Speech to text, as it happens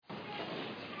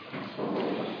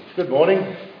Good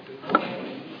morning.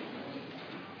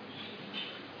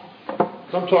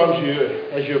 Sometimes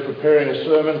as you're preparing a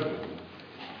sermon,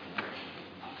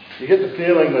 you get the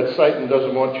feeling that Satan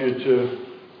doesn't want you to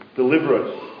deliver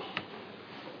it.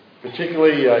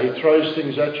 Particularly, he throws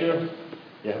things at you.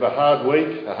 You have a hard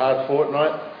week, a hard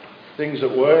fortnight, things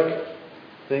at work,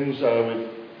 things with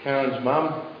Karen's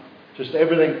mum, just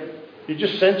everything. You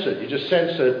just sense it. You just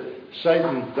sense that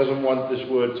Satan doesn't want this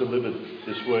word delivered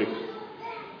this week.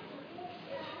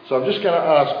 So I'm just going to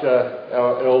ask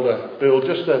our elder Bill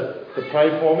just to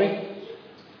pray for me,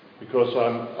 because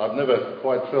I've never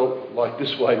quite felt like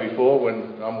this way before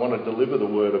when I want to deliver the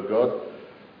word of God,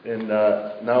 and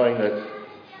knowing that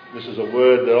this is a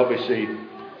word that obviously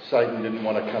Satan didn't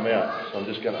want to come out. So I'm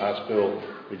just going to ask Bill,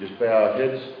 we just bow our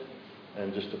heads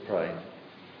and just to pray.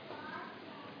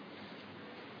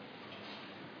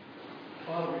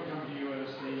 Father, we come to you as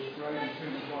the great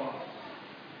eternal God,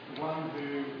 the one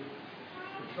who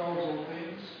controls all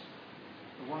things,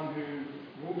 the one who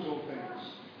rules all things.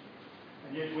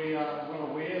 And yet we are well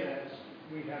aware that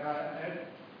we have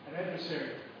an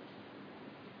adversary,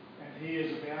 and he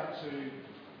is about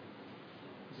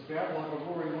like a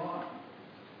roaring lion,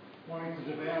 wanting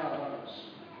to devour those.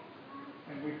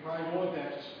 And we pray, Lord,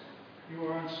 that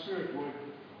your own Spirit would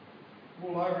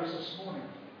rule over us this morning,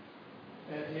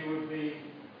 that he would be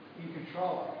in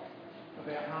control of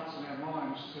our hearts and our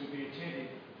minds to be attentive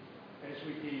as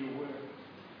we hear your word.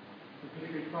 We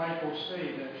particularly pray for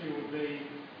Steve that you would be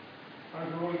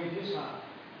overruling in his heart,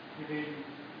 give him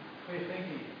clear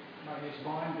thinking, may his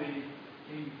mind be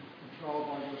in control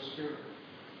by your Spirit.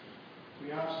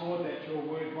 We ask, Lord, that your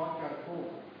word might go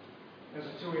forward as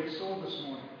a two-edged sword this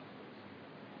morning,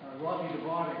 rightly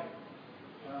dividing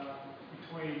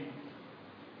between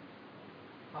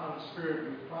heart and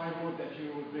spirit. We pray, Lord, that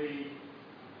you would be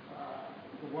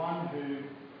the one who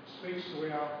speaks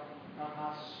to our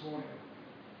hearts this morning.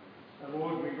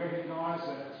 Lord, we recognise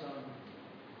that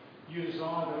you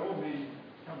desire that all men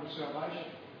come to salvation.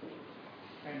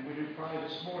 And we do pray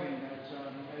this morning that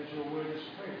as your word is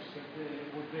preached, that there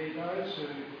would be those who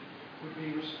would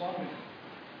be responding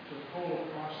to the call of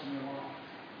Christ in their life.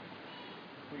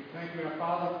 We thank you, our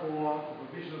Father, for the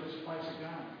provision of this place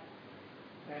again,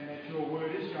 and that your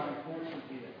word is going forth from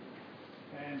here,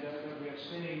 and that we are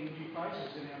seeing new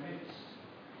faces in our midst.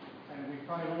 And we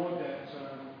pray, Lord, that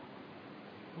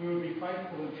we would be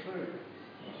faithful and true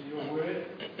to your word,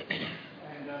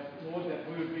 and Lord, that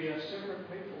we would be a separate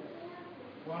people,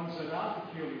 ones that are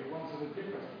peculiar, ones that are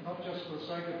different, not just for the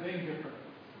sake of being different,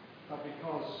 but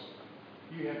because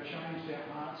you have changed our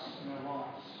hearts and our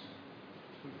lives.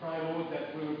 We pray, Lord,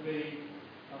 that we would be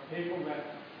a people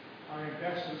that are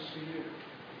ambassadors for you,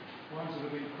 ones that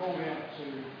have been called out to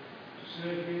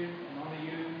serve you and honour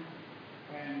you,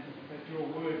 and that your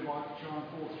word might shine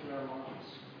forth through our lives.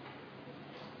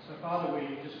 So, Father, we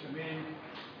just commend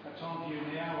our time to you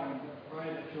now and pray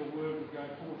that your word would go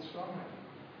forth strongly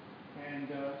and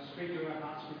speak to our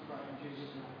hearts, we pray in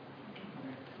Jesus' name.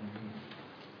 Amen.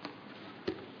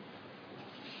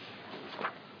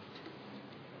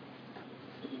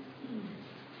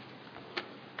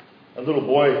 Mm-hmm. A little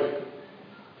boy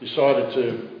decided to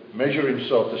measure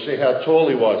himself to see how tall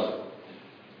he was.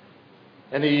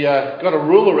 And he got a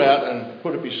ruler out and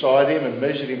put it beside him and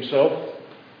measured himself.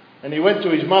 And he went to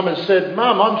his mum and said,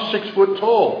 "Mum, I'm 6 foot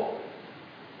tall."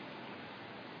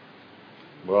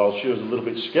 Well, she was a little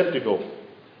bit sceptical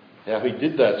how he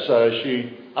did that. So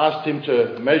she asked him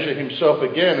to measure himself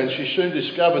again, and she soon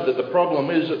discovered that the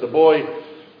problem is that the boy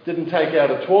didn't take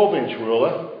out a 12-inch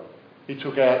ruler. He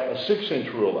took out a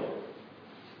 6-inch ruler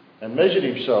and measured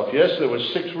himself. Yes, there was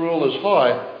 6 rulers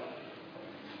high,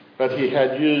 but he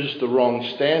had used the wrong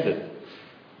standard.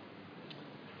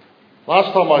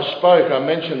 Last time I spoke, I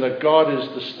mentioned that God is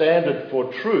the standard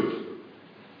for truth,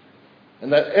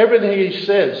 and that everything he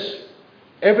says,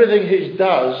 everything he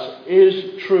does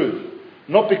is truth.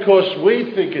 Not because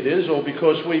we think it is or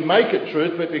because we make it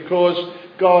truth, but because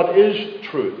God is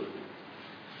truth.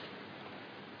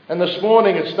 And this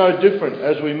morning it's no different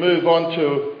as we move on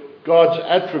to God's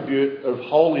attribute of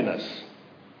holiness.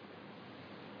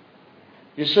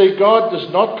 You see, God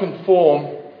does not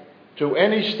conform to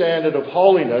any standard of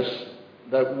holiness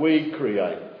that we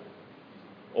create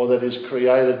or that is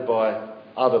created by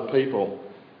other people.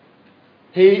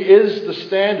 He is the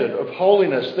standard of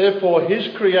holiness. Therefore,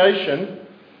 his creation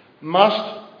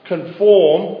must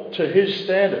conform to his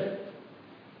standard.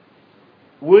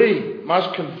 We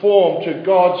must conform to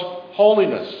God's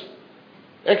holiness.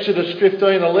 Exodus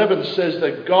 15:11 says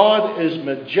that God is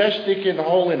majestic in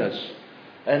holiness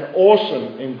and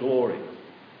awesome in glory.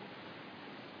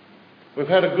 We've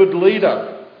had a good lead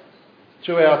up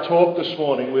to our talk this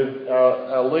morning with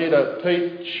our leader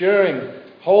Pete sharing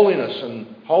holiness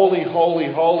and holy,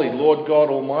 holy, holy Lord God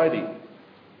Almighty.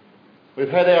 We've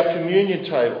had our communion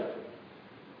table.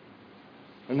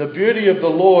 And the beauty of the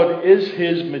Lord is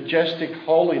His majestic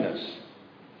holiness.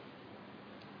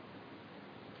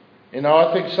 You know,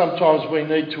 I think sometimes we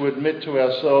need to admit to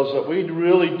ourselves that we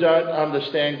really don't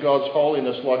understand God's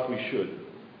holiness like we should.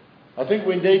 I think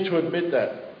we need to admit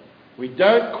that. We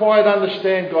don't quite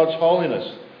understand God's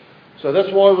holiness. So that's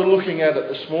why we're looking at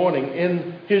it this morning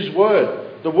in His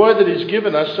Word. The Word that He's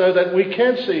given us so that we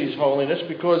can see His holiness,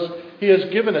 because He has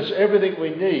given us everything we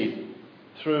need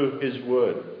through His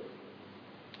Word.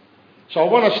 So I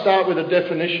want to start with a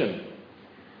definition.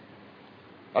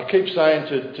 I keep saying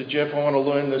to Jeff, I want to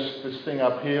learn this thing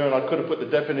up here, and I could have put the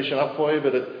definition up for you,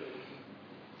 but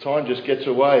time just gets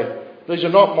away. These are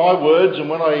not my words, and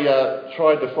when I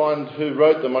tried to find who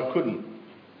wrote them, I couldn't.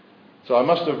 So I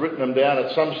must have written them down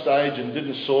at some stage and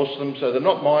didn't source them, so they're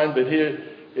not mine, but here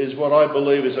is what I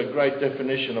believe is a great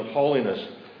definition of holiness.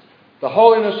 The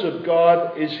holiness of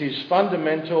God is His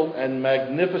fundamental and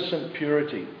magnificent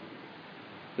purity,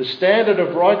 the standard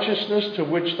of righteousness to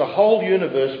which the whole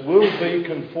universe will be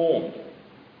conformed.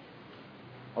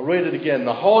 I'll read it again.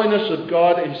 The holiness of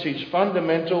God is His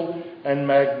fundamental and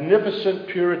magnificent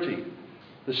purity,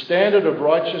 the standard of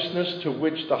righteousness to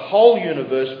which the whole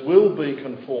universe will be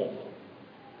conformed.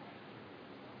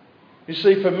 You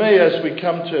see, for me, as we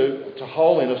come to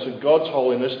holiness and God's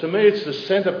holiness, to me it's the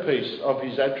centerpiece of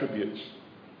His attributes.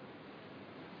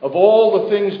 Of all the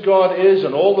things God is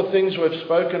and all the things we've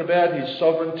spoken about, His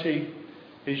sovereignty,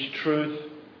 His truth,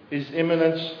 His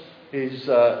immanence, His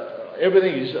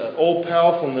everything, His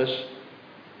all-powerfulness,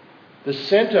 the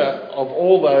center of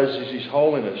all those is His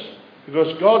holiness.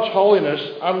 Because God's holiness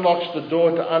unlocks the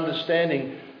door to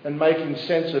understanding and making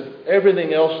sense of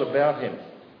everything else about Him.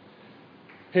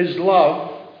 His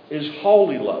love is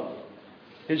holy love.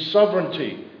 His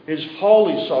sovereignty is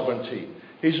holy sovereignty.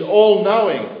 His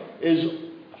all-knowing is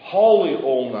holy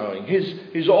all-knowing.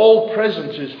 His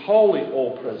all-presence is holy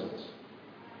all-presence.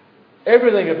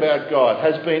 Everything about God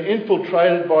has been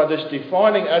infiltrated by this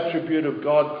defining attribute of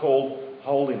God called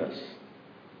holiness.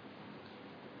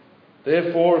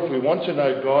 Therefore, if we want to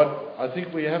know God, I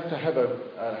think we have to have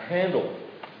a handle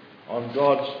on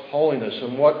God's holiness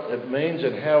and what it means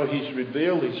and how He's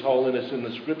revealed His holiness in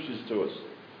the Scriptures to us.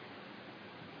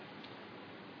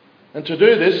 And to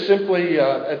do this, simply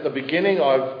at the beginning,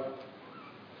 I've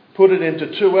put it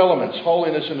into two elements,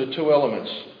 holiness into two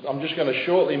elements. I'm just going to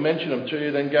shortly mention them to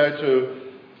you, then go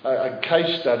to a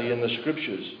case study in the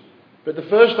Scriptures. But the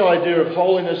first idea of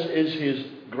holiness is His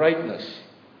greatness.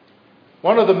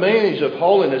 One of the meanings of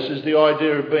holiness is the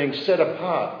idea of being set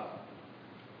apart.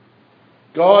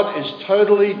 God is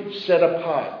totally set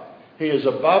apart. He is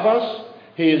above us.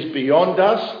 He is beyond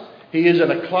us. He is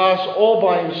in a class all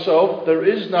by Himself. There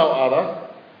is no other.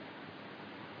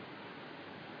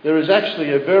 There is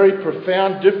actually a very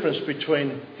profound difference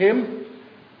between Him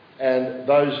and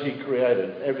those He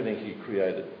created, everything He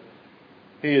created.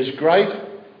 He is great.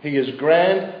 He is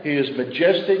grand. He is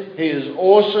majestic. He is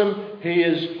awesome. He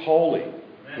is holy.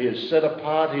 He is set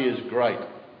apart. He is great.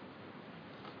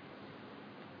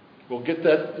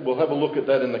 We'll have a look at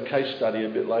that in the case study a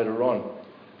bit later on.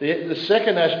 The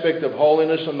second aspect of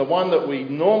holiness, and the one that we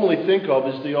normally think of,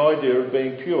 is the idea of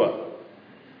being pure.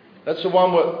 That's the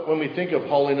one when we think of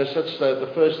holiness, that's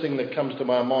the first thing that comes to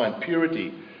my mind.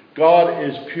 Purity. God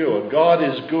is pure. God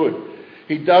is good.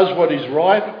 He does what is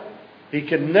right. He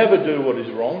can never do what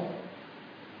is wrong.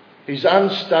 He's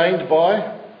unstained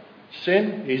by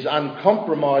sin. He's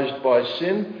uncompromised by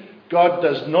sin. God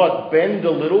does not bend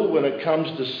a little when it comes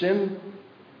to sin.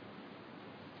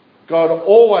 God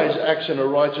always acts in a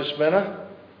righteous manner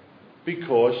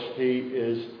because He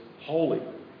is holy.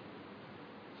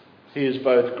 He is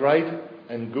both great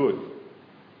and good.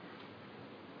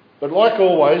 But like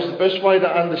always, the best way to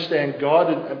understand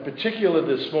God, and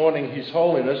particularly this morning His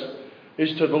holiness,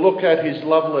 is to look at His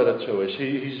love letter to us,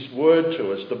 His word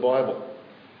to us, the Bible.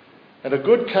 And a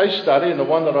good case study, and the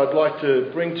one that I'd like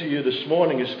to bring to you this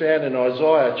morning, is found in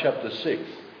Isaiah chapter 6.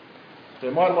 So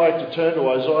you might like to turn to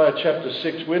Isaiah chapter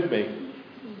 6 with me.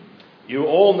 You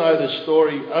all know this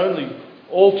story only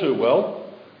all too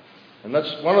well. And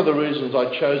that's one of the reasons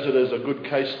I chose it as a good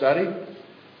case study,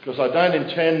 because I don't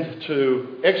intend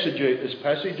to exegete this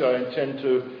passage. I intend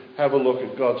to have a look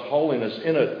at God's holiness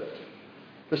in it.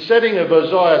 The setting of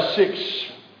Isaiah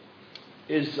 6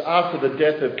 is after the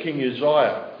death of King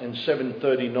Uzziah in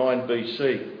 739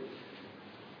 BC.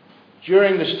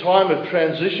 During this time of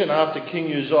transition after King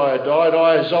Uzziah died,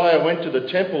 Isaiah went to the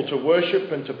temple to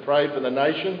worship and to pray for the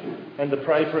nation and to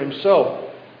pray for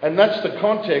himself. And that's the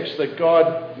context that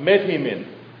God met him in.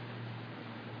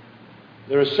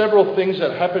 There are several things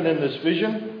that happen in this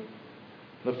vision.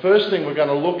 The first thing we're going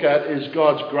to look at is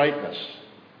God's greatness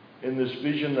in this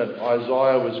vision that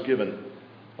Isaiah was given.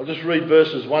 I'll just read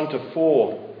verses 1 to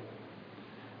 4.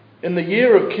 In the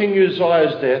year of King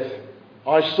Uzziah's death,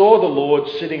 I saw the Lord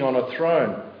sitting on a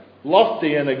throne,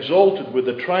 lofty and exalted, with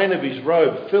the train of his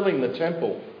robe filling the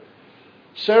temple.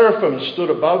 Seraphim stood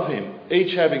above him,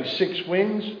 each having 6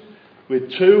 wings.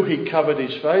 With 2 he covered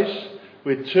his face,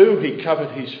 with 2 he covered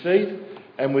his feet,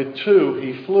 and with 2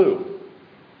 he flew.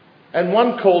 And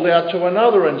one called out to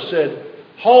another and said,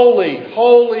 Holy,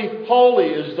 holy, holy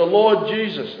is the Lord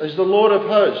Jesus, is the Lord of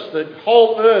hosts. The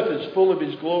whole earth is full of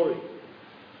his glory.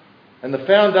 And the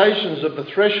foundations of the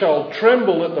threshold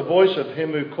trembled at the voice of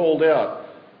him who called out,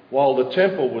 while the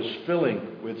temple was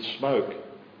filling with smoke.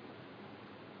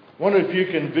 I wonder if you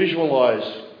can visualise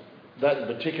that in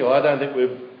particular. I don't think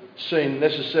we've seen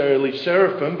necessarily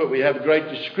seraphim, but we have a great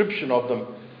description of them.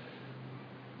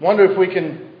 I wonder if we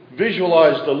can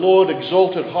visualise the Lord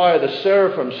exalted high, the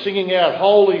seraphim singing out,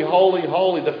 Holy, holy,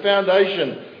 holy, the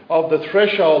foundation of the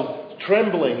threshold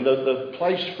trembling, the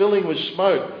place filling with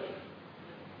smoke,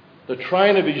 the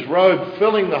train of his robe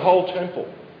filling the whole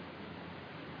temple.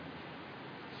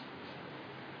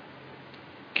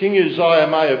 King Uzziah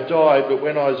may have died, but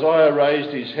when Isaiah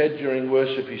raised his head during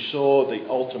worship, he saw the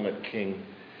ultimate king.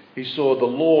 He saw the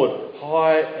Lord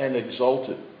high and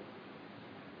exalted.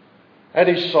 At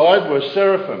his side were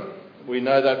seraphim. We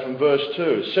know that from verse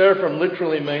 2. Seraphim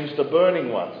literally means the burning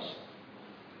ones.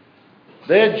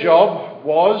 Their job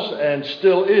was, and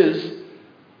still is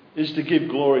to give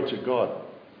glory to God.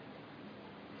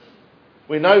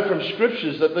 We know from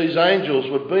scriptures that these angels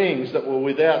were beings that were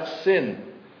without sin.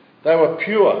 They were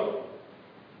pure.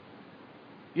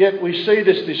 Yet we see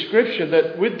this description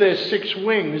that with their 6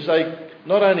 wings, they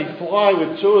not only fly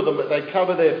with 2 of them, but they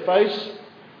cover their face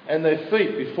and their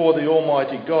feet before the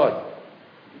Almighty God.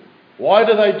 Why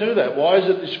do they do that? Why is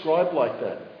it described like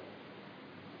that?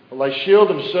 Well, they shield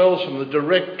themselves from the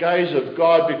direct gaze of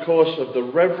God because of the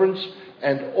reverence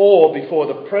and awe before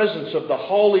the presence of the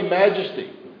holy majesty.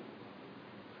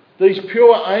 These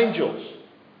pure angels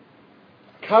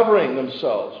covering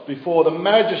themselves before the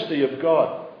majesty of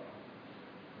God.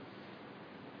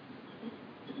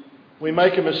 We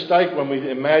make a mistake when we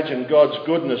imagine God's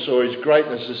goodness or his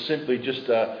greatness as simply just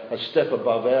a step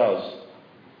above ours.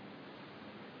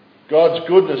 God's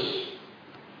goodness,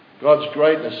 God's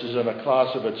greatness is in a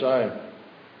class of its own.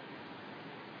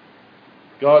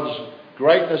 God's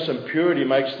greatness and purity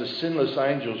makes the sinless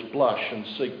angels blush and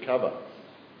seek cover.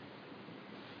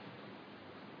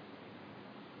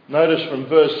 Notice from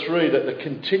verse 3 that the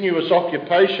continuous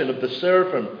occupation of the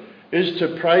seraphim is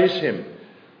to praise him.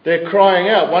 They're crying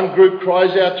out. One group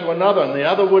cries out to another, and the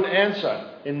other would answer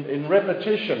in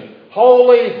repetition.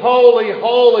 Holy, holy,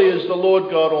 holy is the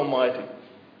Lord God Almighty.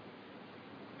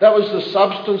 That was the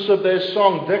substance of their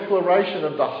song, declaration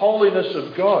of the holiness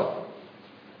of God.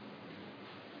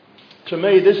 To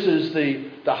me, this is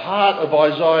the heart of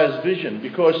Isaiah's vision,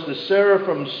 because the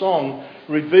seraphim song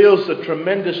reveals the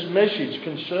tremendous message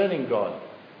concerning God.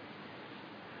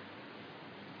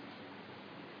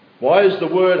 Why is the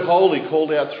word holy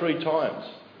called out 3 times?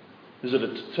 Is it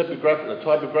a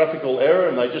typographical error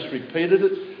and they just repeated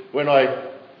it? When I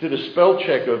did a spell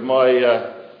check of my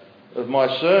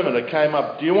sermon, it came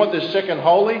up, do you want this second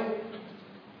holy?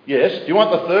 Yes. Do you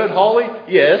want the third holy?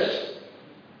 Yes.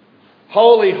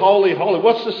 Holy, holy, holy.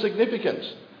 What's the significance?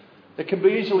 It can be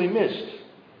easily missed.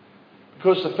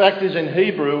 Because the fact is, in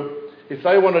Hebrew, if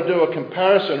they want to do a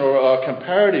comparison or a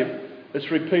comparative,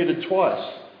 it's repeated twice.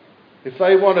 If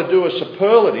they want to do a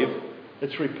superlative,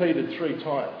 it's repeated 3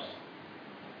 times.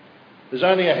 There's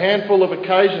only a handful of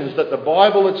occasions that the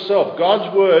Bible itself,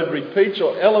 God's Word, repeats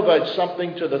or elevates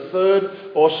something to the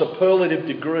 3rd or superlative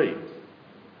degree.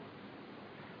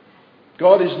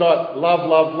 God is not love,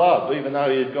 love, love, even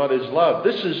though God is love.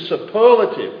 This is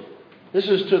superlative. This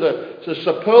is to the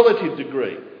superlative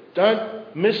degree.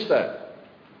 Don't miss that.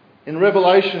 In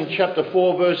Revelation chapter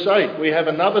 4 verse 8, we have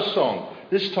another song,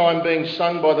 this time being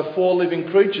sung by the 4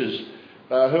 living creatures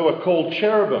who are called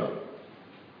cherubim.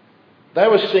 They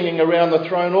were singing around the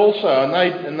throne also,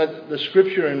 and the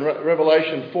scripture in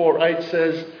Revelation 4:8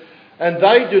 says, and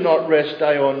they do not rest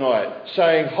day or night,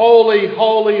 saying, Holy,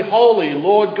 holy, holy,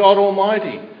 Lord God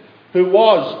Almighty, who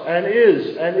was and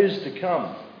is to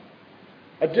come.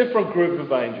 A different group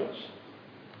of angels.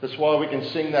 That's why we can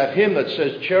sing that hymn that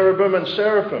says cherubim and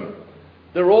seraphim.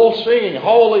 They're all singing,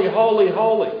 holy, holy,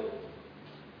 holy.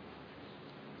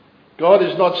 God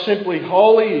is not simply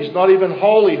holy, He's not even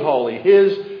holy, holy. He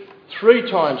is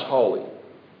 3 times holy.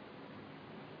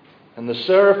 And the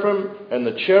seraphim and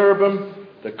the cherubim,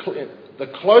 the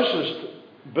closest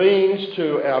beings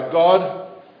to our God,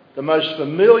 the most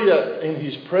familiar in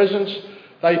His presence,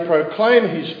 they proclaim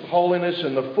His holiness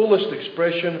in the fullest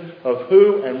expression of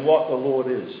who and what the Lord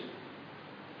is.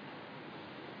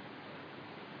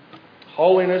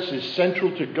 Holiness is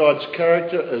central to God's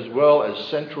character as well as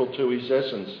central to His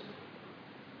essence.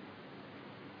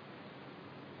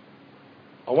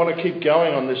 I want to keep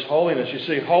going on this holiness. You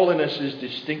see, holiness is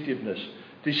distinctiveness.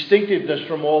 Distinctiveness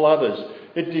from all others.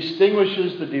 It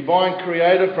distinguishes the divine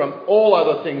creator from all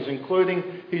other things, including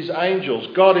His angels.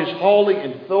 God is holy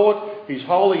in thought, He's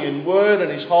holy in word,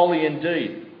 and He's holy in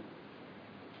deed.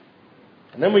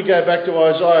 And then we go back to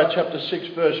Isaiah chapter 6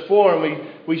 verse 4 and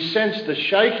we sense the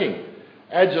shaking.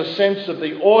 Adds a sense of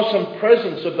the awesome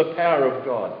presence of the power of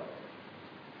God.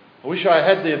 I wish I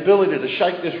had the ability to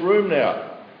shake this room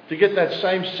now, to get that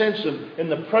same sense of, in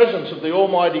the presence of the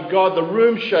Almighty God, the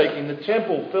room shaking, the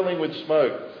temple filling with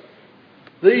smoke.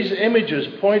 These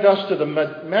images point us to the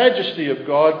majesty of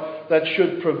God that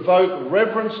should provoke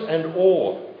reverence and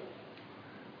awe.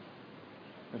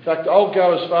 In fact, I'll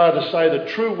go as far to say that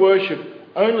true worship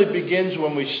only begins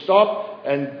when we stop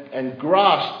and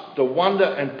grasp the wonder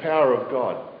and power of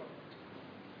God,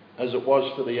 as it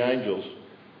was for the angels.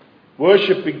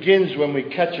 Worship begins when we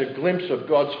catch a glimpse of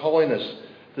God's holiness.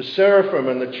 The seraphim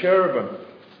and the cherubim,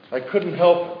 they couldn't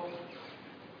help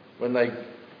when they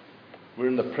were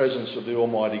in the presence of the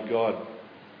Almighty God.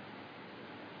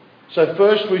 So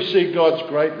first we see God's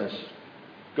greatness.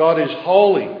 God is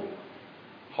holy,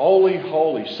 holy,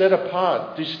 holy, set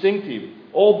apart, distinctive,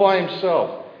 all by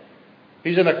Himself.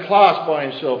 He's in a class by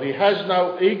Himself. He has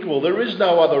no equal. There is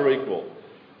no other equal.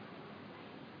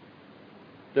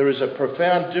 There is a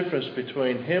profound difference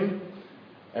between Him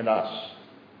and us.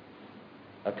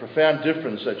 A profound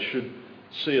difference that should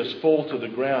see us fall to the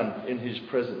ground in His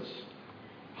presence.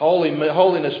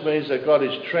 Holiness means that God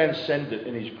is transcendent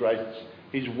in His greatness.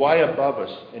 He's way above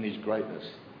us in His greatness.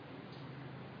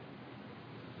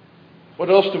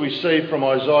 What else do we see from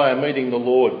Isaiah meeting the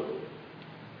Lord?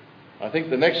 I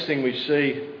think the next thing we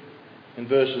see in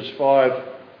verse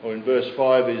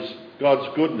 5 is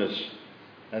God's goodness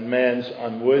and man's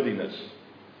unworthiness.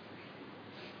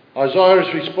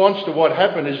 Isaiah's response to what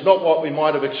happened is not what we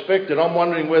might have expected. I'm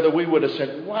wondering whether we would have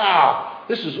said, wow,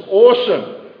 this is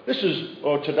awesome. This is,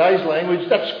 or today's language,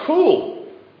 that's cool.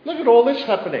 Look at all this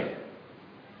happening.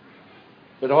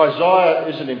 But Isaiah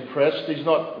isn't impressed. He's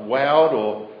not wowed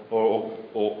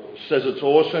or says it's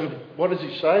awesome. What does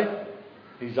he say?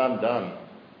 He's undone.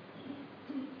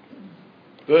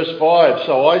 Verse 5,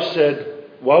 so I said,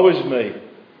 woe is me,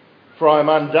 for I am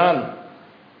undone,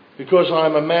 because I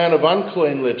am a man of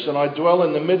unclean lips, and I dwell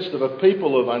in the midst of a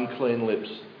people of unclean lips.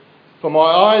 For my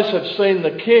eyes have seen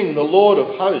the King, the Lord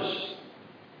of hosts.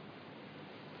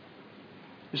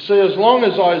 You see, as long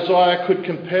as Isaiah could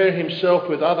compare himself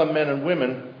with other men and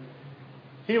women,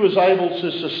 he was able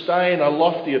to sustain a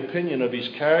lofty opinion of his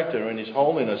character and his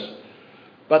holiness.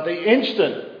 But the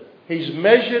instant he's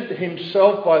measured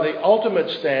himself by the ultimate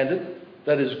standard,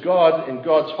 that is God, in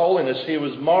God's holiness, he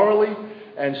was morally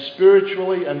and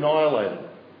spiritually annihilated.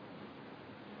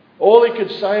 All he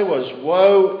could say was,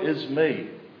 woe is me.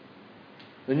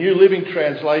 The New Living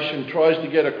Translation tries to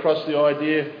get across the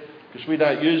idea, because we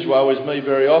don't use woe is me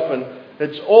very often,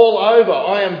 it's all over,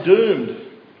 I am doomed.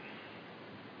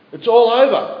 It's all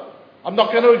over. I'm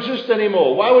not going to exist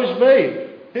anymore. Woe is me.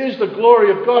 Here's the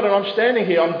glory of God and I'm standing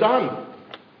here. I'm done.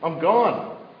 I'm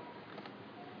gone.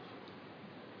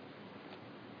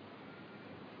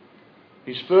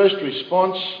 His first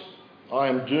response, I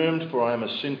am doomed for I am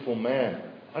a sinful man.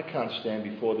 I can't stand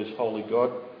before this holy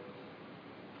God.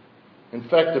 In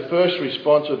fact, the first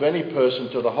response of any person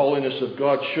to the holiness of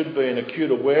God should be an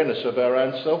acute awareness of our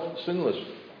own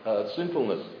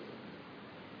sinfulness.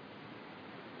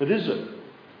 It isn't.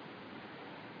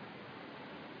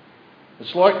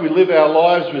 It's like we live our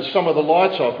lives with some of the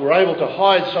lights off. We're able to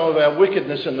hide some of our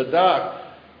wickedness in the dark.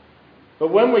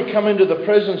 But when we come into the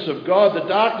presence of God, the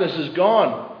darkness is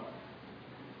gone.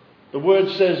 The word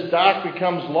says dark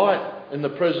becomes light in the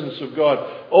presence of God.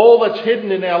 All that's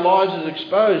hidden in our lives is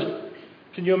exposed.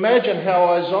 Can you imagine how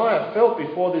Isaiah felt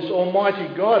before this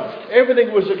almighty God?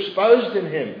 Everything was exposed in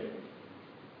him.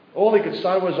 All he could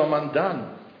say was, I'm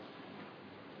undone.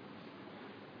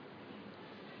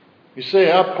 You see,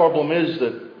 our problem is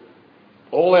that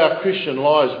all our Christian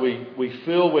lives, we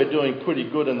feel we're doing pretty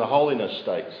good in the holiness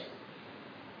stakes.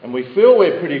 And we feel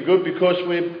we're pretty good because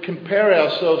we compare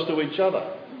ourselves to each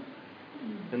other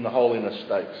in the holiness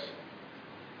stakes.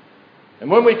 And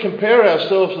when we compare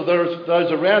ourselves to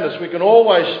those around us, we can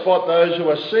always spot those who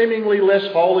are seemingly less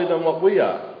holy than what we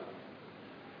are.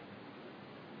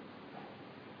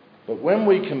 But when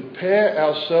we compare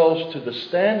ourselves to the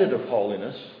standard of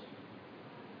holiness,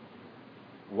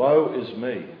 woe is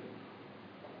me.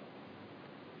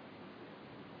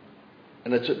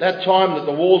 And it's at that time that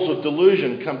the walls of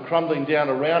delusion come crumbling down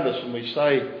around us and we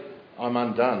say, I'm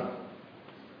undone.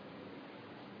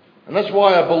 And that's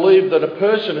why I believe that a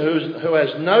person who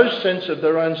has no sense of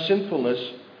their own sinfulness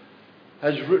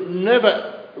has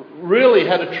never really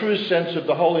had a true sense of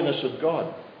the holiness of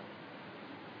God.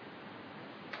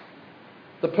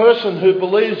 The person who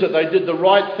believes that they did the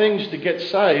right things to get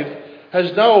saved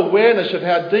has no awareness of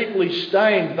how deeply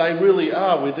stained they really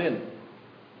are within.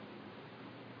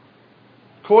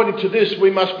 According to this,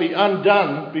 we must be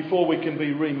undone before we can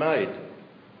be remade.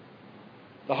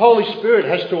 The Holy Spirit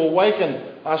has to awaken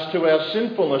us to our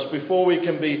sinfulness before we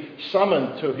can be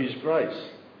summoned to His grace.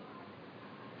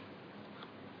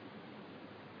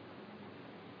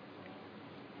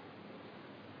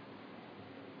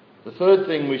 The third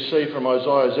thing we see from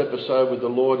Isaiah's episode with the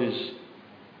Lord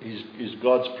is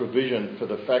God's provision for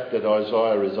the fact that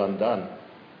Isaiah is undone.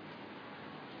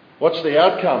 What's the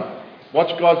outcome?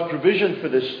 What's God's provision for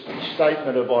this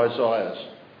statement of Isaiah's?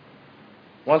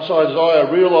 Once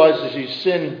Isaiah realises his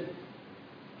sin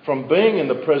from being in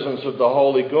the presence of the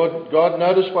holy God,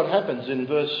 notice what happens in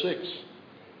verse 6.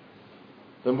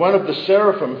 Then one of the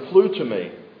seraphim flew to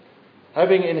me,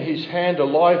 having in his hand a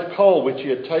live coal which he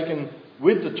had taken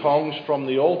with the tongs from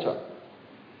the altar.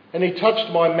 And he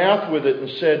touched my mouth with it and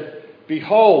said,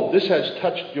 Behold, this has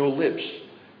touched your lips.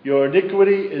 Your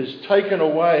iniquity is taken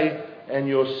away and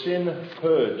your sin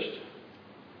purged.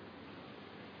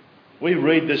 We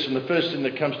read this and the first thing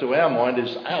that comes to our mind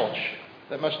is, ouch,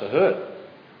 that must have hurt.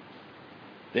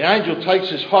 The angel takes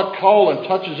this hot coal and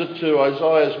touches it to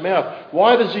Isaiah's mouth.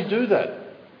 Why does he do that?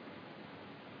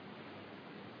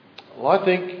 Well, I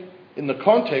think in the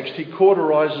context he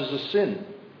cauterizes a sin.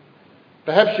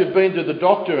 Perhaps you've been to the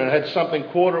doctor and had something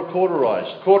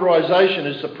cauterized. Cauterization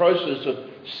is the process of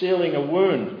sealing a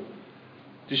wound,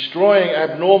 destroying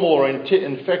abnormal or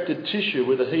infected tissue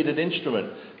with a heated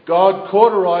instrument. God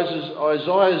cauterizes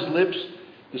Isaiah's lips.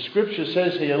 The scripture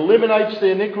says he eliminates the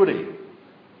iniquity.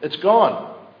 It's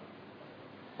gone.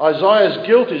 Isaiah's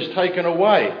guilt is taken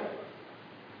away,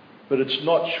 but it's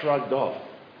not shrugged off.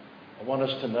 I want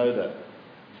us to know that.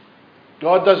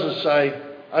 God doesn't say,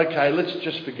 okay, let's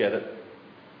just forget it.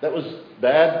 That was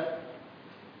bad.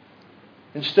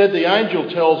 Instead, the angel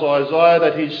tells Isaiah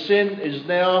that his sin is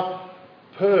now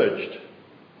purged.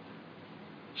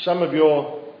 Some of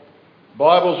your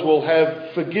Bibles will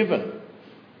have forgiven.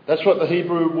 That's what the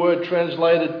Hebrew word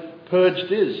translated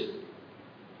purged is.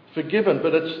 Forgiven,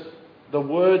 but it's the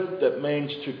word that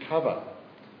means to cover.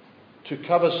 To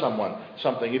cover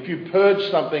something. If you purge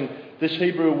something, this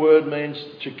Hebrew word means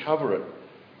to cover it.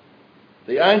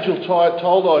 The angel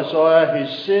told Isaiah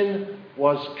his sin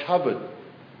was covered.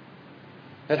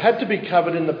 It had to be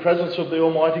covered in the presence of the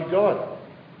Almighty God.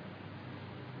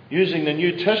 Using the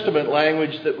New Testament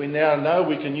language that we now know,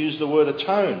 we can use the word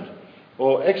atoned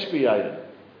or expiated.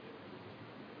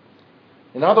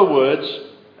 In other words,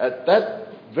 at that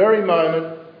very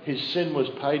moment, his sin was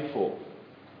paid for.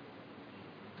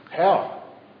 How?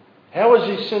 How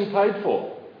was his sin paid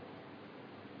for?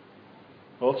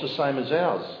 Well, it's the same as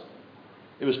ours.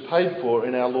 It was paid for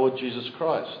in our Lord Jesus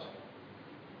Christ.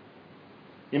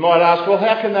 You might ask, well,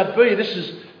 how can that be?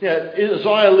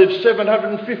 Isaiah lived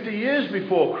 750 years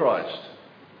before Christ.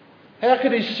 How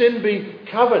could his sin be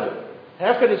covered?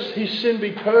 How could his sin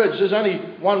be purged? There's only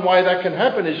one way that can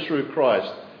happen, is through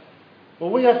Christ.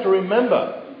 Well, we have to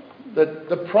remember that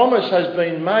the promise has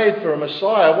been made for a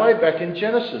Messiah way back in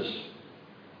Genesis.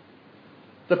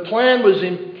 The plan was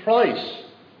in place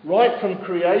right from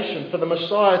creation for the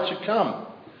Messiah to come.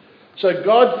 So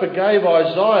God forgave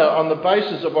Isaiah on the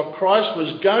basis of what Christ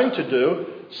was going to do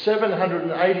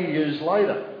 780 years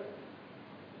later.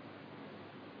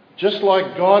 Just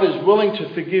like God is willing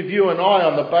to forgive you and I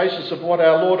on the basis of what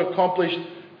our Lord accomplished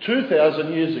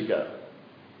 2,000 years ago.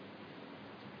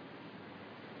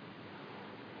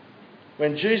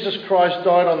 When Jesus Christ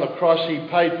died on the cross, he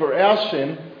paid for our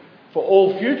sin, for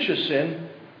all future sin,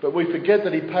 but we forget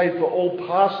that he paid for all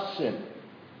past sin.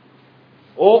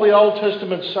 All the Old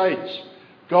Testament saints,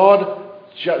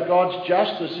 God's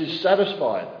justice is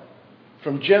satisfied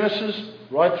from Genesis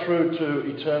right through to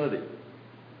eternity.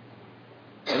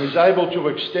 And is able to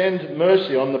extend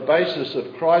mercy on the basis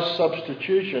of Christ's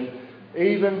substitution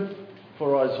even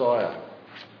for Isaiah.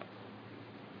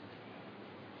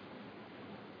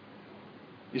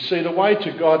 You see, the way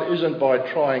to God isn't by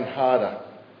trying harder.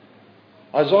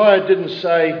 Isaiah didn't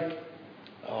say,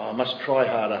 I must try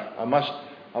harder.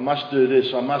 I must do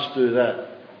this. I must do that.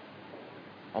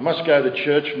 I must go to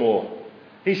church more.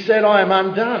 He said, I am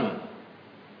undone.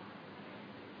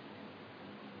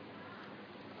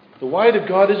 The way to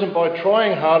God isn't by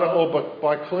trying harder or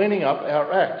by cleaning up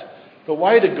our act. The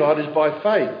way to God is by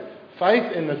faith.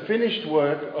 Faith in the finished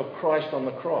work of Christ on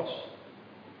the cross.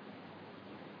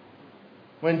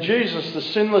 When Jesus, the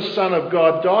sinless Son of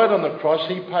God, died on the cross,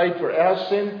 he paid for our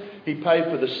sin. He paid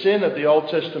for the sin of the Old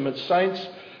Testament saints.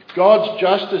 God's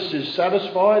justice is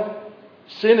satisfied.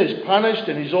 Sin is punished,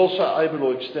 and he's also able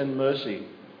to extend mercy.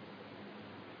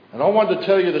 And I want to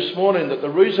tell you this morning that the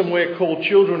reason we're called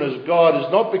children of God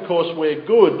is not because we're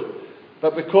good,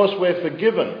 but because we're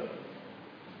forgiven.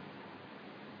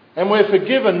 And we're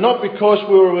forgiven not because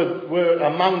we're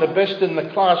among the best in the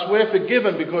class. We're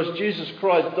forgiven because Jesus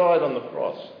Christ died on the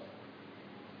cross.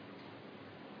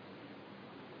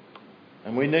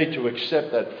 And we need to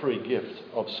accept that free gift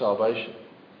of salvation.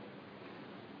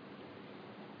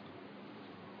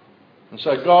 And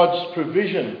so God's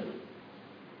provision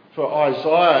for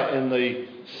Isaiah in the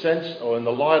sense, or in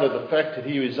the light of the fact that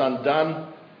he was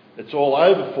undone, it's all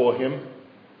over for him,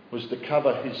 was to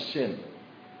cover his sin.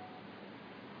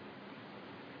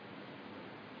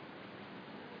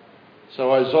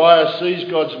 So Isaiah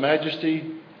sees God's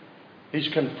majesty. He's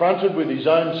confronted with his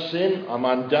own sin. I'm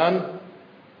undone.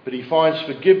 But he finds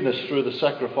forgiveness through the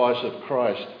sacrifice of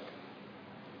Christ.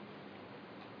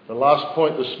 The last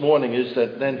point this morning is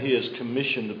that then he is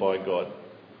commissioned by God.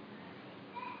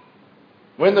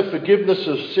 When the forgiveness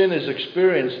of sin is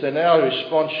experienced, then our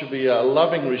response should be a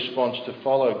loving response to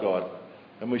follow God.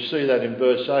 And we see that in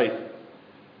verse 8.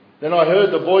 Then I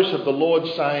heard the voice of the Lord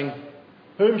saying,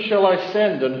 whom shall I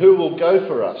send, and who will go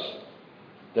for us?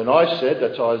 Then I said,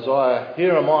 that's Isaiah,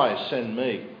 here am I, send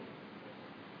me.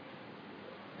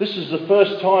 This is the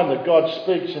first time that God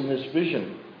speaks in this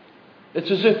vision.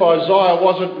 It's as if Isaiah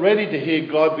wasn't ready to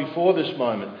hear God before this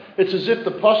moment. It's as if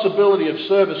the possibility of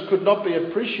service could not be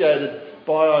appreciated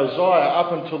by Isaiah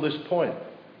up until this point.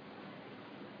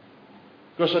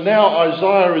 Because now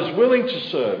Isaiah is willing to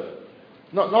serve,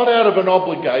 not out of an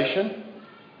obligation,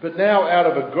 but now out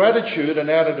of a gratitude and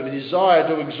out of a desire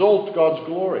to exalt God's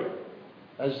glory,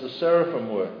 as the seraphim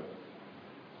were.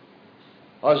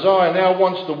 Isaiah now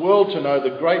wants the world to know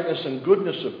the greatness and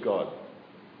goodness of God.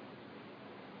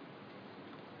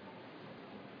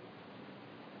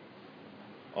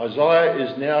 Isaiah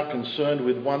is now concerned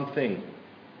with one thing.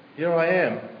 Here I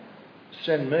am,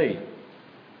 send me.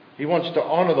 He wants to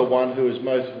honour the one who is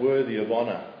most worthy of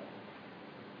honour.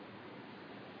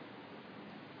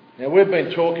 Now, we've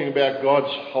been talking about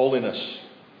God's holiness,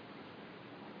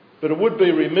 but it would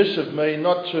be remiss of me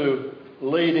not to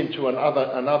lead into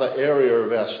another area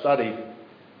of our study,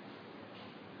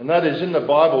 and that is in the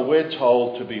Bible we're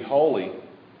told to be holy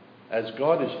as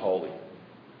God is holy.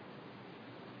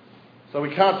 So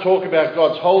we can't talk about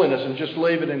God's holiness and just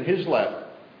leave it in his lap.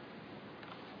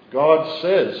 God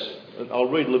says, I'll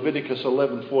read Leviticus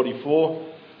 11:44,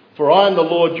 for I am the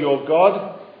Lord your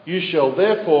God. You shall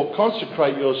therefore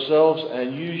consecrate yourselves,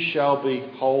 and you shall be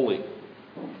holy.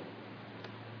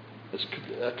 It's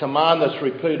a command that's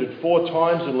repeated 4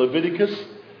 times in Leviticus.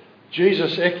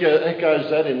 Jesus echoes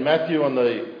that in Matthew in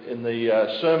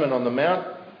the Sermon on the Mount.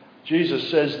 Jesus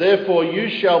says, therefore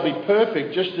you shall be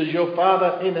perfect, just as your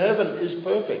Father in heaven is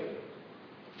perfect.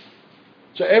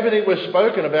 So everything we've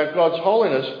spoken about God's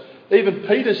holiness, even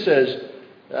Peter says,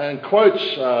 and quotes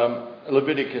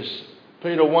Leviticus,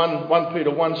 1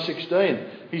 Peter 1:16,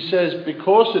 he says,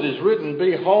 because it is written,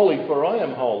 be holy, for I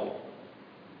am holy.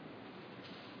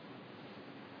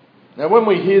 Now when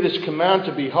we hear this command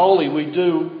to be holy, we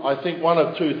do, I think, one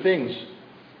of two things.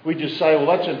 We just say,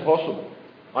 well, that's impossible.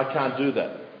 I can't do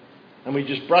that. And we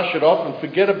just brush it off and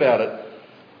forget about it.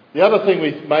 The other thing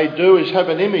we may do is have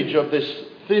an image of this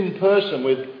thin person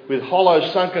with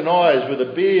hollow sunken eyes, with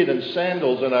a beard and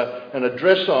sandals and a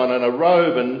dress on and a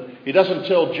robe, and he doesn't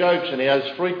tell jokes, and he has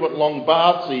frequent long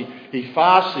baths, he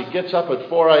fasts, he gets up at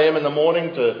 4 a.m. in the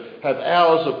morning to have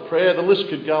hours of prayer. The list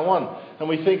could go on. And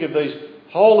we think of these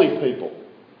holy people.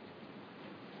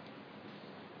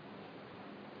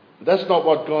 But that's not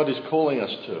what God is calling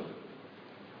us to.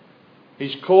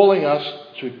 He's calling us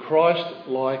to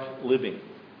Christ-like living.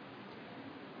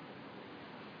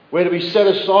 We're to be set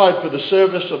aside for the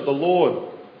service of the Lord.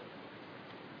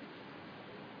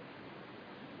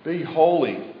 Be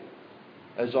holy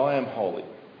as I am holy.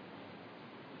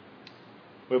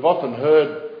 We've often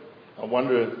heard I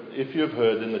wonder if you've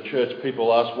heard in the church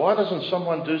people ask, why doesn't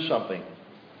someone do something?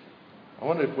 I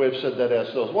wonder if we've said that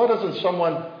ourselves. Why doesn't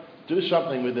someone do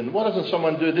something within? Why doesn't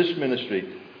someone do this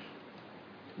ministry?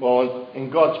 Well, in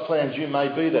God's plans, you may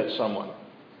be that someone.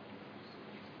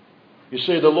 You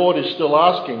see, the Lord is still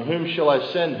asking, whom shall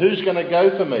I send? Who's going to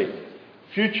go for me?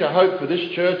 Future hope for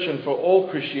this church and for all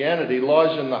Christianity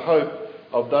lies in the hope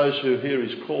of those who hear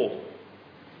his call.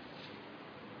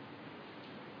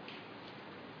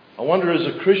 I wonder, as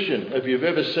a Christian, if you've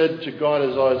ever said to God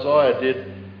as Isaiah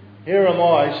did, here am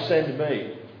I, send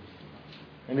me.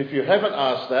 And if you haven't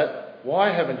asked that,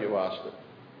 why haven't you asked it?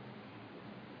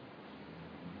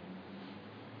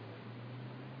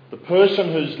 The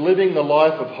person who's living the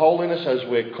life of holiness as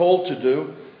we're called to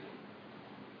do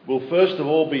will first of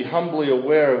all be humbly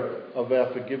aware of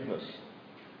our forgiveness.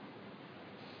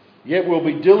 Yet we'll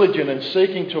be diligent in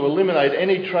seeking to eliminate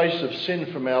any trace of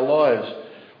sin from our lives.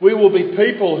 We will be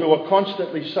people who are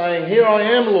constantly saying, here I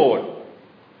am, Lord.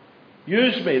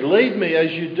 Use me, lead me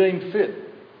as you deem fit.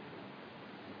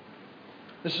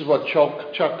 This is what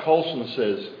Chuck Colson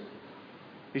says.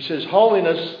 He says,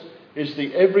 holiness is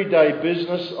the everyday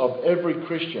business of every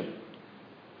Christian.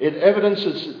 It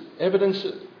evidences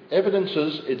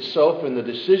itself in the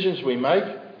decisions we make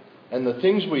and the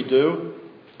things we do,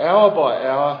 hour by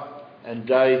hour and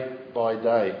day by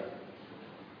day.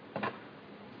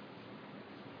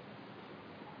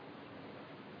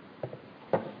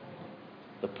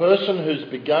 The person who's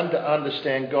begun to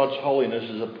understand God's holiness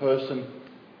is a person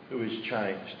who is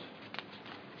changed.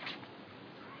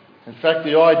 In fact,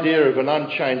 the idea of an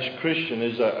unchanged Christian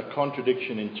is a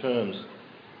contradiction in terms.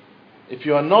 If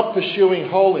you are not pursuing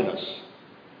holiness,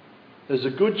 there's a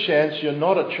good chance you're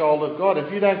not a child of God.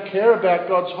 If you don't care about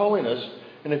God's holiness,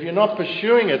 and if you're not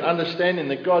pursuing it, understanding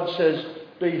that God says,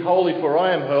 be holy for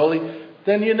I am holy,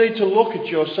 then you need to look at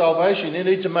your salvation. You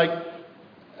need to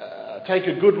take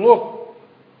a good look.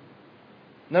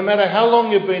 No matter how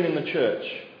long you've been in the church,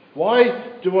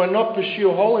 why do I not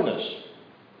pursue holiness?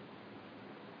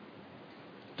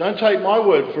 Don't take my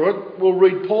word for it. We'll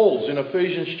read Paul's in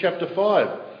Ephesians chapter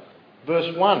 5,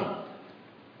 verse 1.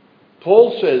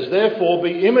 Paul says, therefore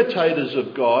be imitators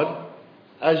of God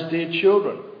as dear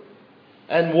children,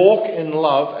 and walk in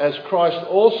love as Christ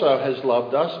also has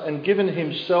loved us and given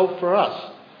himself for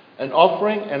us, an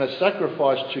offering and a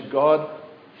sacrifice to God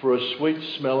for a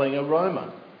sweet-smelling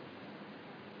aroma.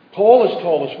 Paul has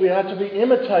told us we are to be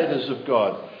imitators of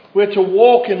God. We're to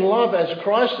walk in love as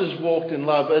Christ has walked in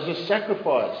love, as a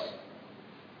sacrifice.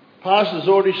 Pastor's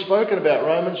already spoken about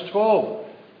Romans 12.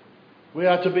 We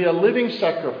are to be a living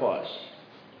sacrifice.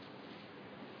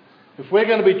 If we're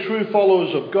going to be true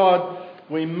followers of God,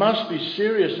 we must be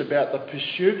serious about the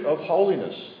pursuit of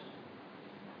holiness.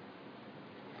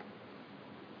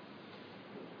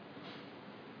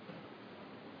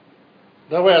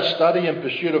 Though our study and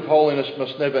pursuit of holiness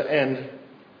must never end,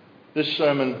 this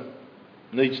sermon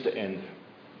needs to end.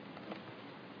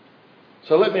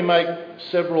 So let me make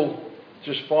several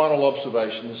just final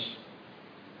observations.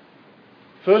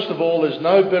 First of all, there's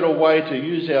no better way to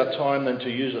use our time than to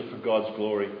use it for God's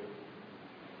glory.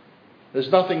 There's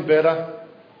nothing better.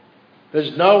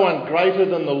 There's no one greater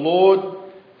than the Lord.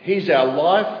 He's our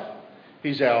life.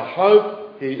 He's our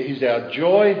hope. He's our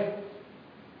joy.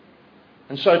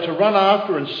 And so to run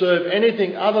after and serve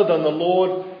anything other than the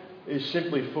Lord is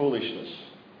simply foolishness.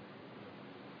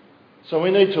 So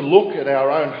we need to look at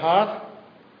our own heart.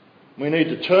 We need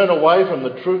to turn away from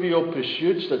the trivial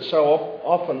pursuits that so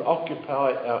often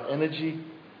occupy our energy.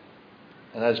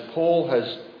 And as Paul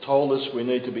has told us, we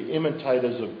need to be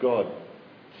imitators of God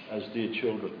as dear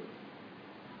children.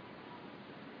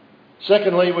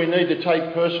 Secondly, we need to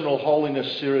take personal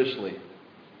holiness seriously.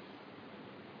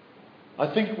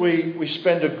 I think we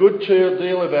spend a good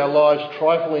deal of our lives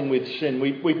trifling with sin.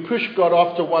 We push God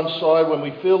off to one side when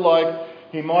we feel like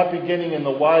he might be getting in the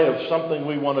way of something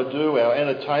we want to do, our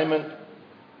entertainment.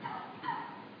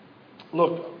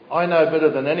 Look, I know better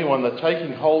than anyone that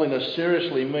taking holiness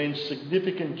seriously means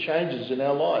significant changes in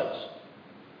our lives.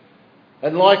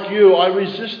 And like you, I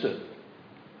resist it.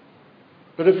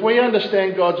 But if we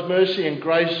understand God's mercy and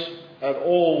grace at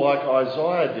all like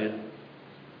Isaiah did,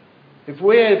 if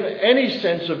we have any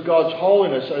sense of God's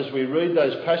holiness as we read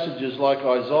those passages like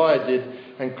Isaiah did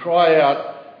and cry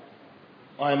out,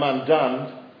 I am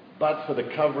undone, but for the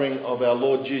covering of our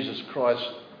Lord Jesus Christ's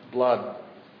blood,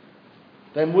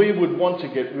 then we would want to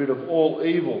get rid of all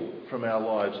evil from our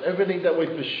lives, everything that we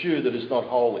pursue that is not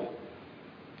holy.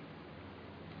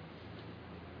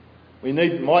 We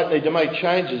might need to make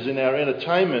changes in our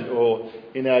entertainment or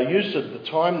in our use of the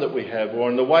time that we have or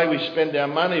in the way we spend our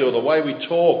money or the way we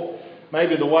talk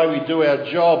maybe the way we do our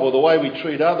job or the way we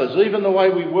treat others, even the way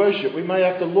we worship, we may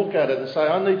have to look at it and say,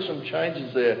 I need some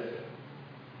changes there.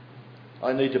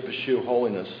 I need to pursue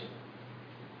holiness.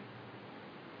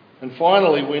 And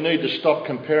finally, we need to stop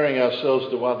comparing ourselves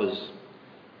to others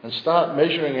and start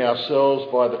measuring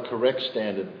ourselves by the correct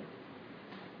standard.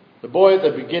 The boy at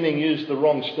the beginning used the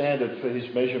wrong standard for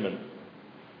his measurement.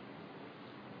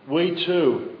 We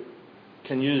too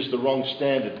can use the wrong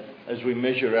standard as we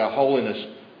measure our holiness.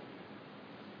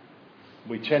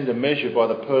 We tend to measure by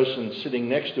the person sitting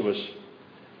next to us.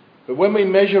 But when we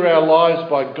measure our lives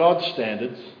by God's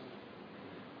standards,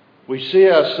 we should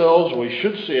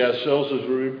see ourselves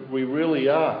as we really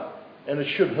are, and it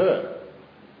should hurt.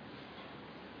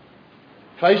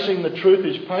 Facing the truth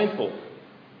is painful.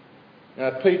 Now,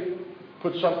 Pete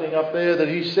put something up there that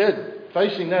he said.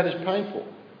 Facing that is painful.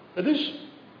 It is.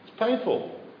 It's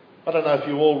painful. I don't know if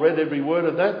you all read every word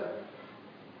of that.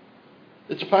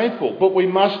 It's painful, but we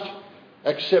must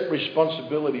accept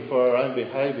responsibility for our own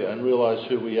behaviour and realise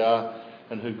who we are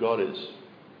and who God is.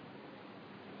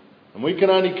 And we can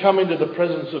only come into the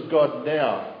presence of God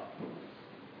now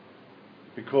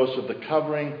because of the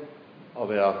covering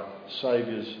of our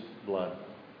Saviour's blood.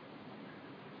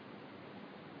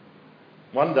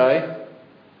 One day,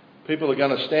 people are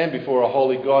going to stand before a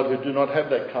holy God who do not have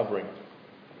that covering.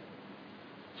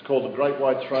 It's called the Great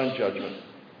White Throne Judgment.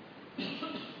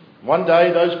 One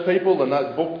day, those people, and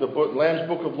that book, the Lamb's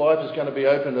Book of Life, is going to be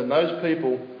opened, and those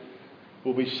people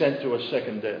will be sent to a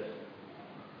second death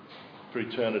for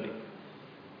eternity.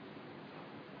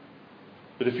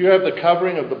 But if you have the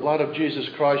covering of the blood of Jesus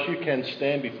Christ, you can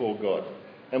stand before God.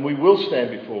 And we will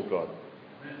stand before God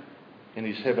in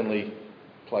His heavenly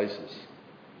places.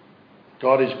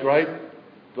 God is great.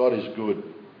 God is good.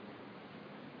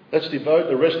 Let's devote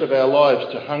the rest of our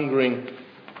lives to hungering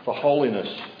for holiness.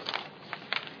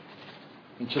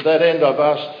 And to that end, I've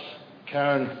asked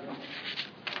Karen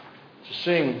to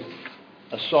sing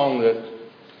a song that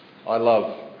I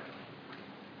love.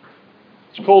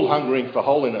 It's called Hungering for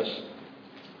Holiness.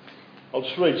 I'll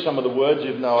just read some of the words,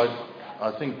 even though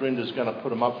I think Brenda's going to put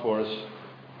them up for us.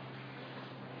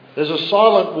 There's a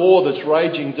silent war that's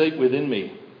raging deep within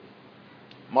me.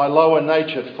 My lower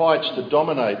nature fights to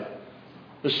dominate.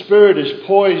 The spirit is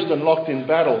poised and locked in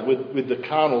battle with the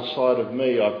carnal side of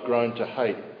me I've grown to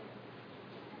hate.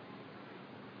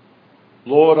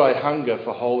 Lord, I hunger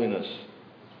for holiness.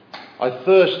 I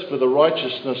thirst for the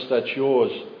righteousness that's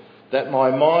yours, that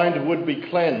my mind would be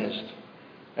cleansed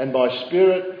and my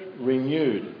spirit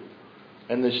renewed,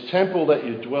 and this temple that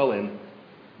you dwell in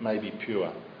may be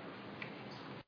pure.